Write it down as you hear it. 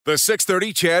The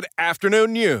 6:30 CHED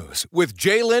Afternoon News with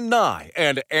Jaylen Nye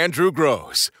and Andrew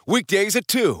Gross. Weekdays at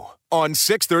 2 on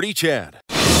 6:30 CHED.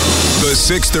 The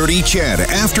 6:30 CHED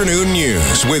Afternoon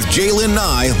News with Jaylen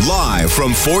Nye live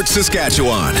from Fort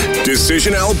Saskatchewan.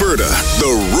 Decision Alberta,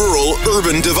 the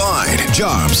rural-urban divide,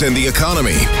 jobs and the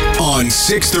economy on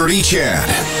 6:30 CHED.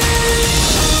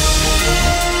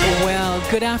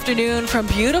 Good afternoon from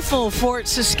beautiful Fort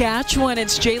Saskatchewan.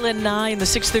 It's Jaylen Nye in the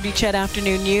 6:30 CHED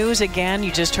Afternoon News. Again,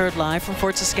 you just heard live from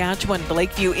Fort Saskatchewan,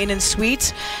 Lakeview Inn and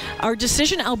Suites. Our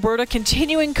Decision Alberta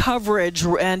continuing coverage.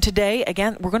 And today,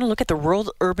 again, we're going to look at the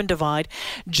rural-urban divide,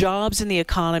 jobs and the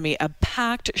economy. A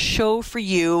packed show for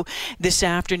you this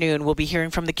afternoon. We'll be hearing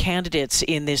from the candidates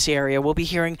in this area. We'll be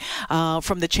hearing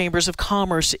from the Chambers of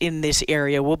Commerce in this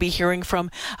area. We'll be hearing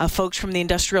from folks from the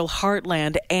Industrial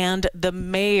Heartland and the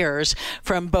mayors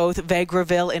from both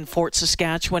Vegreville and Fort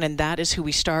Saskatchewan, and that is who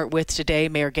we start with today,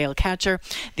 Mayor Gale Katchur,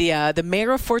 the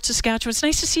mayor of Fort Saskatchewan. It's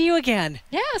nice to see you again.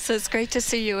 Yes, it's great to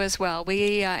see you as well.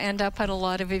 We end up at a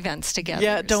lot of events together.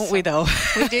 Yeah, don't we though?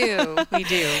 We do, we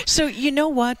do. So you know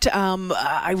what?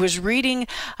 I was reading,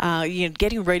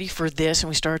 getting ready for this, and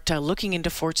we start looking into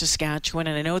Fort Saskatchewan,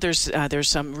 and I know there's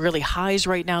some really highs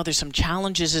right now. There's some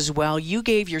challenges as well. You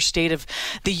gave your State of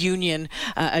the Union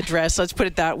address, let's put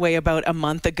it that way, about a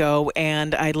month ago,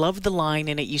 and I love the line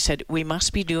in it. You said, we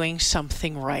must be doing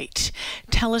something right.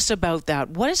 Tell us about that.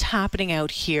 What is happening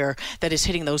out here that is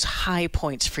hitting those high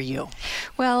points for you?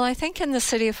 Well, I think in the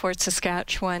city of Fort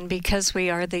Saskatchewan, because we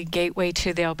are the gateway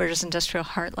to the Alberta's industrial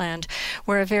heartland,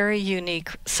 we're a very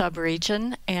unique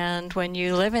sub-region. And when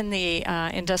you live in the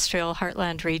industrial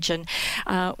heartland region,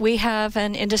 we have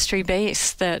an industry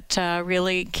base that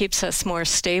really keeps us more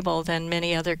stable than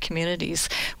many other communities.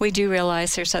 We do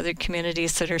realize there's other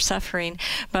communities that are suffering,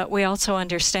 but we also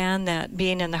understand that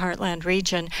being in the Heartland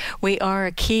region, we are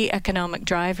a key economic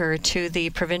driver to the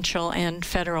provincial and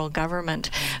federal government.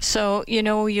 So,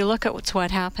 you look at what's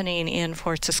happening in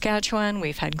Fort Saskatchewan.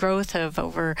 We've had growth of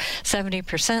over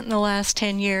 70% in the last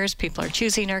 10 years. People are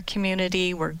choosing our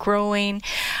community. We're growing.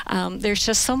 There's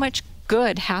just so much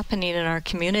good happening in our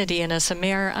community, and as a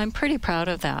mayor, I'm pretty proud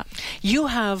of that. You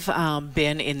have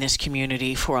been in this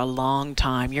community for a long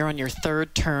time. You're on your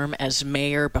third term as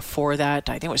mayor. Before that,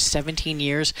 I think it was 17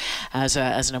 years as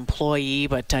an employee,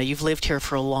 but you've lived here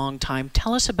for a long time.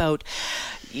 Tell us about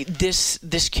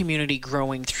this community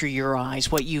growing through your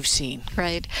eyes, what you've seen.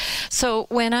 Right. So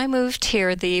when I moved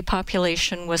here, the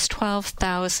population was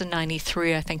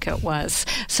 12,093, I think it was.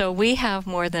 So we have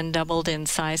more than doubled in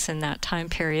size in that time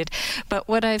period. But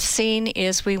what I've seen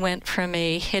is we went from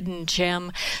a hidden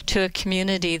gem to a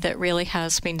community that really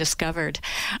has been discovered.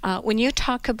 When you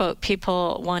talk about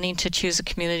people wanting to choose a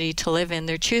community to live in,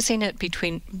 they're choosing it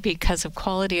because of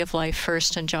quality of life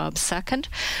first and jobs second.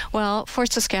 Well,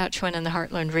 Fort Saskatchewan and the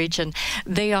Heartland region,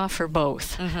 they offer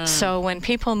both. Mm-hmm. So when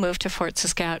people move to Fort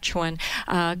Saskatchewan,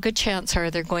 good chance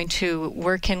are they're going to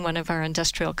work in one of our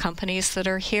industrial companies that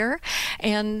are here.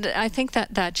 And I think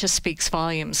that just speaks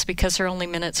volumes because they're only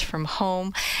minutes from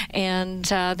home, and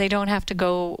they don't have to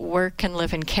go work and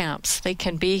live in camps. They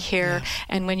can be here,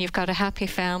 and when you've got a happy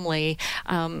family,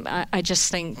 I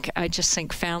just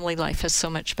think family life is so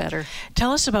much better.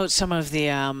 Tell us about some of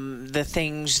the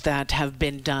things that have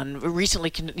been done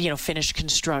recently. Finished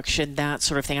construction, that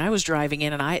sort of thing. I was driving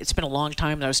in, and it's been a long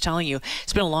time. And I was telling you,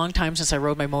 it's been a long time since I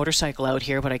rode my motorcycle out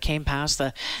here. But I came past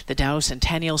the Dow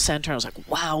Centennial Center. And I was like,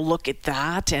 wow, look at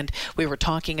that! And we were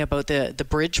talking about the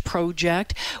bridge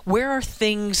project. Where are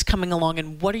things coming along,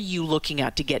 and what are you looking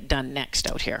at to get done next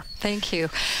out here? Thank you.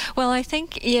 Well, I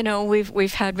think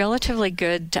we've had relatively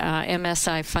good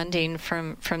MSI funding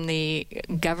from the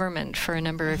government for a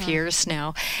number of years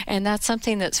now, and that's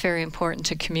something that's very important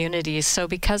to communities. So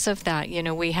because of that,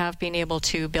 we have been able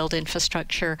to build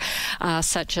infrastructure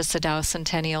such as the Dow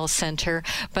Centennial Center,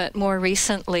 but more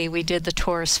recently we did the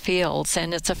Taurus Fields,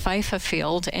 and it's a FIFA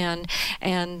field, and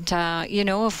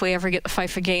if we ever get the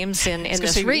FIFA games in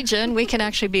this region, we can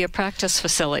actually be a practice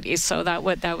facility, so that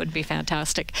would be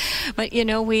fantastic. But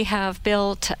we have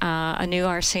built a new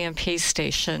RCMP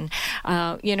station.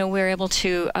 We're able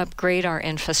to upgrade our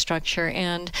infrastructure,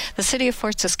 and the city of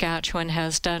Fort Saskatchewan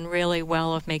has done really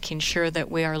well of making sure that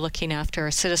we are looking after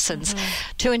our citizens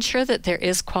to ensure that there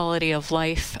is quality of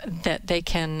life that they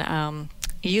can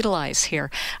utilize here.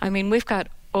 I mean, we've got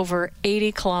over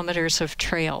 80 kilometers of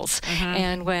trails.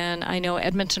 And when I know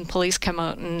Edmonton Police come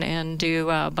out and do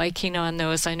biking on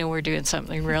those, I know we're doing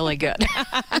something really good.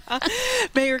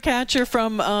 Mayor Katchur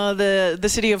from the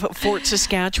city of Fort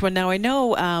Saskatchewan. Now, I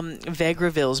know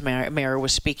Vegreville's mayor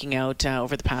was speaking out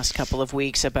over the past couple of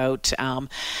weeks about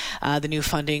the new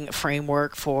funding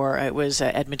framework for, it was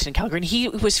Edmonton, Calgary, and he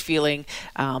was feeling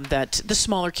that the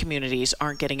smaller communities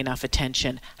aren't getting enough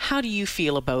attention. How do you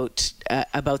feel about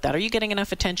that? Are you getting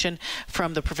enough attention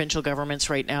from the provincial governments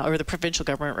right now, or the provincial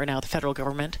government right now, the federal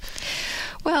government?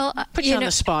 Well, put you on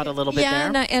the spot a little bit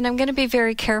there. And I'm going to be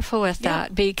very careful with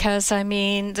that because, I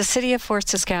mean, the city of Fort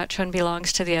Saskatchewan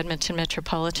belongs to the Edmonton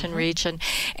metropolitan region,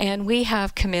 and we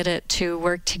have committed to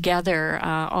work together,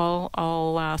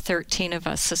 all 13 of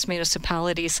us as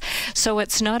municipalities. So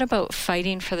it's not about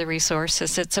fighting for the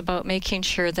resources. It's about making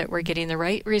sure that we're getting the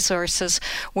right resources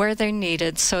where they're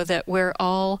needed so that we're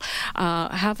all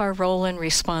have our role and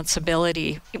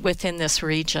responsibility within this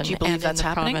region. Do you believe and that's in the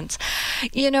happening? Province.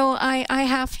 You know, I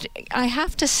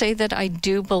have to say that I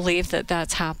do believe that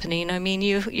that's happening. I mean,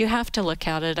 you have to look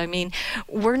at it. I mean,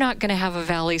 we're not going to have a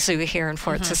Valley Zoo here in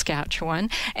Fort Saskatchewan,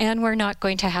 and we're not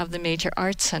going to have the major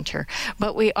arts center,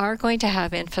 but we are going to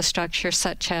have infrastructure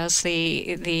such as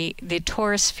the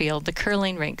tourist field, the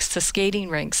curling rinks, the skating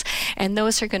rinks, and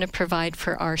those are going to provide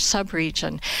for our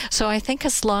sub-region. So I think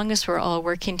as long as we're all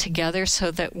working together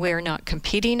so that we're not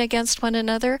competing against one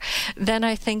another, then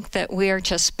I think that we are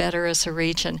just better as a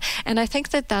region. And I think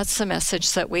that that's the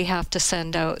message that we have to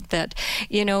send out, that,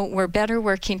 you know, we're better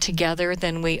working together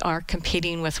than we are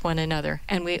competing with one another.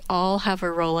 And we all have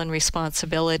a role and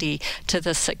responsibility to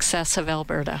the success of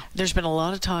Alberta. There's been a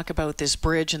lot of talk about this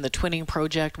bridge and the twinning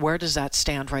project. Where does that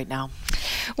stand right now?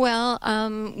 Well,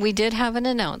 we did have an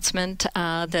announcement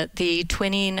that the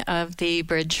twinning of the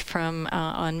bridge from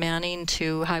on Manning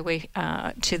to Highway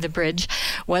to the bridge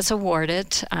was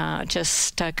awarded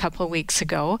just a couple of weeks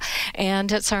ago,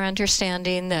 and it's our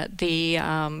understanding that the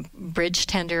bridge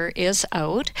tender is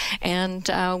out, and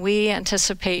we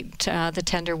anticipate the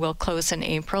tender will close in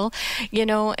April. You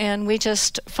know, and we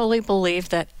just fully believe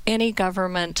that any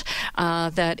government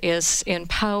that is in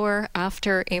power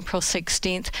after April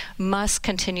 16th must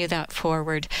continue that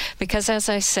forward, because as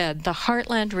I said, the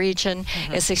Heartland region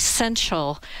is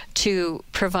essential to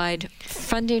provide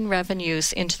funding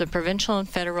revenues into the provincial and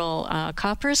federal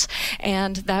coffers,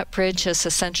 and that bridge is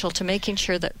essential to making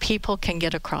sure that people can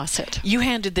get across it. You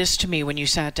handed this to me when you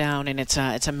sat down, and it's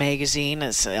a magazine.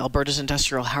 It's Alberta's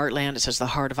Industrial Heartland. It says the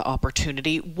heart of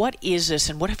opportunity. What is this,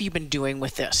 and what have you been doing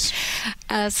with this?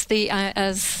 As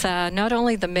not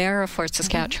only the mayor of Fort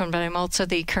Saskatchewan, but I'm also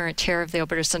the current chair of the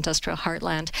Alberta's Industrial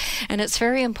Heartland, and it's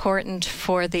very important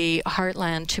for the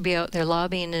Heartland to be out there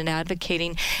lobbying and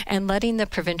advocating and letting the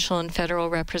provincial and federal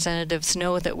representatives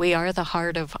know that we are the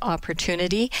heart of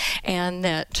opportunity, and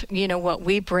that, you know, what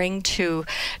we bring to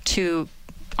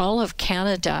all of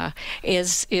Canada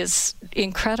is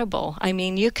incredible. I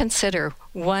mean, you consider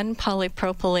one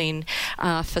polypropylene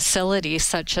facility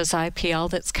such as IPL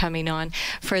that's coming on,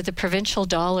 for the provincial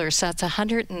dollars, that's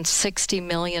 $160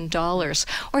 million.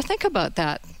 Or think about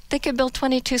that. They could build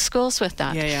 22 schools with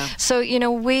that. Yeah. So, you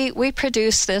know, we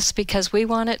produce this because we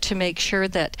want it to make sure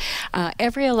that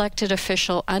every elected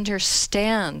official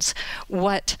understands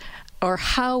what or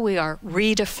how we are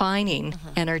redefining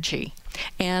energy,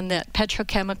 and that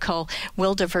petrochemical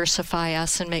will diversify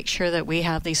us and make sure that we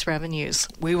have these revenues.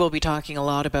 We will be talking a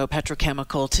lot about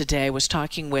petrochemical today. I was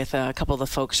talking with a couple of the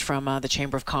folks from the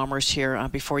Chamber of Commerce here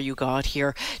before you got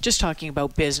here, just talking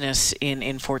about business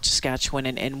in Fort Saskatchewan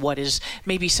and what is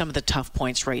maybe some of the tough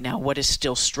points right now, what is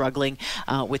still struggling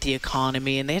with the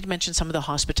economy. And they had mentioned some of the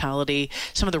hospitality,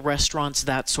 some of the restaurants,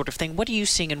 that sort of thing. What are you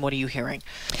seeing and what are you hearing?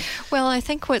 Well, I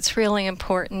think what's really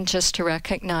important just to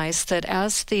recognize that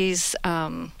as these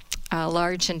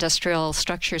large industrial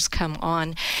structures come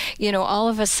on, you know, all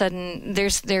of a sudden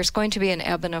there's going to be an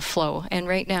ebb and a flow. And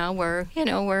right now we're in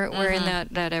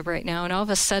that ebb right now. And all of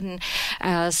a sudden,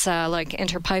 as like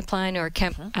Interpipeline or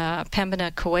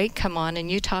Pembina Kuwait come on,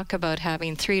 and you talk about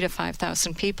having 3,000 to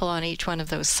 5,000 people on each one of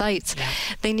those sites,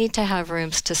 they need to have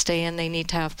rooms to stay in. They need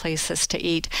to have places to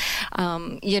eat.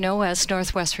 You know, as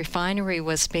Northwest Refinery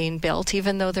was being built,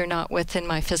 even though they're not within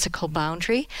my physical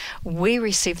boundary, we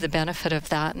receive the benefit of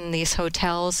that, and the these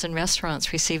hotels and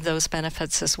restaurants receive those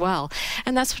benefits as well.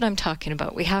 And that's what I'm talking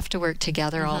about. We have to work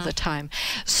together all the time.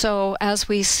 So as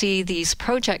we see these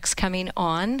projects coming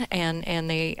on, and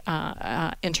the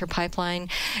Interpipeline,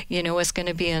 is going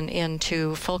to be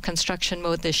into full construction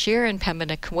mode this year in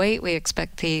Pembina, Kuwait. We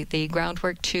expect the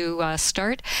groundwork to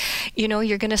start.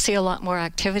 You're going to see a lot more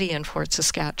activity in Fort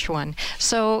Saskatchewan.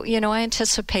 So, I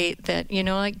anticipate that,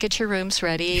 get your rooms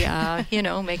ready,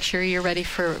 make sure you're ready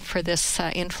for this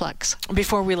influx.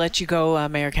 Before we let you go,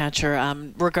 Mayor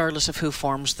Katchur, regardless of who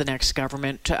forms the next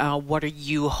government, what are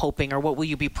you hoping, or what will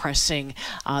you be pressing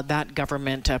that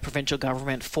government, provincial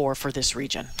government, for this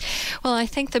region? Well, I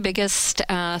think the biggest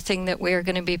thing that we're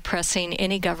going to be pressing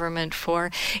any government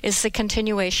for is the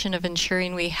continuation of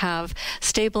ensuring we have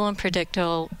stable and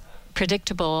predictable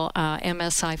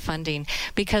MSI funding,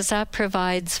 because that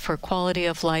provides for quality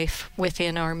of life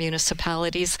within our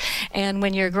municipalities. And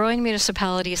when you're growing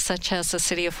municipalities such as the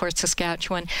city of Fort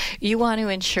Saskatchewan, you want to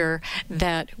ensure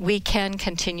that we can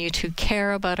continue to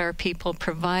care about our people,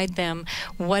 provide them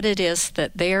what it is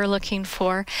that they are looking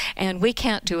for, and we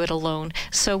can't do it alone.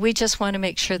 So we just want to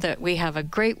make sure that we have a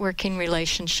great working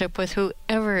relationship with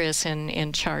whoever is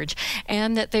in charge,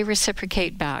 and that they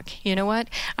reciprocate back. You know what?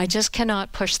 I just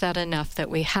cannot push that enough, that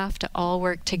we have to all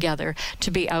work together to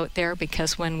be out there,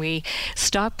 because when we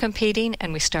stop competing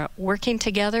and we start working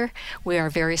together, we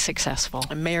are very successful.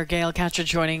 Mayor Gale Katchur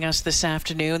joining us this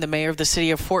afternoon, the mayor of the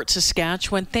city of Fort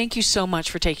Saskatchewan. Thank you so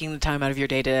much for taking the time out of your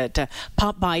day to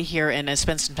pop by here and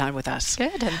spend some time with us.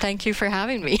 Good, and thank you for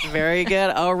having me. Very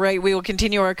good. All right, we will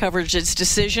continue our coverage. It's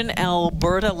Decision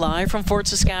Alberta, live from Fort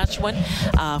Saskatchewan,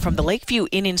 from the Lakeview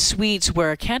Inn and Suites,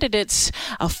 where candidates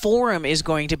forum is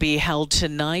going to be held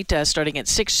tonight, starting at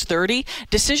 6:30.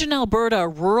 Decision Alberta,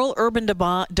 rural-urban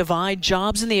divide,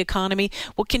 jobs and the economy,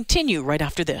 will continue right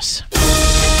after this.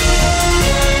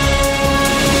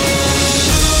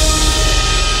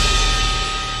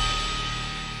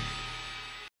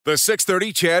 The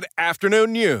 6:30 CHED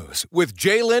Afternoon News with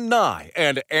Jalen Nye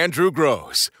and Andrew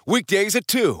Gross. Weekdays at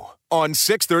 2 on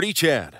 6:30 CHED.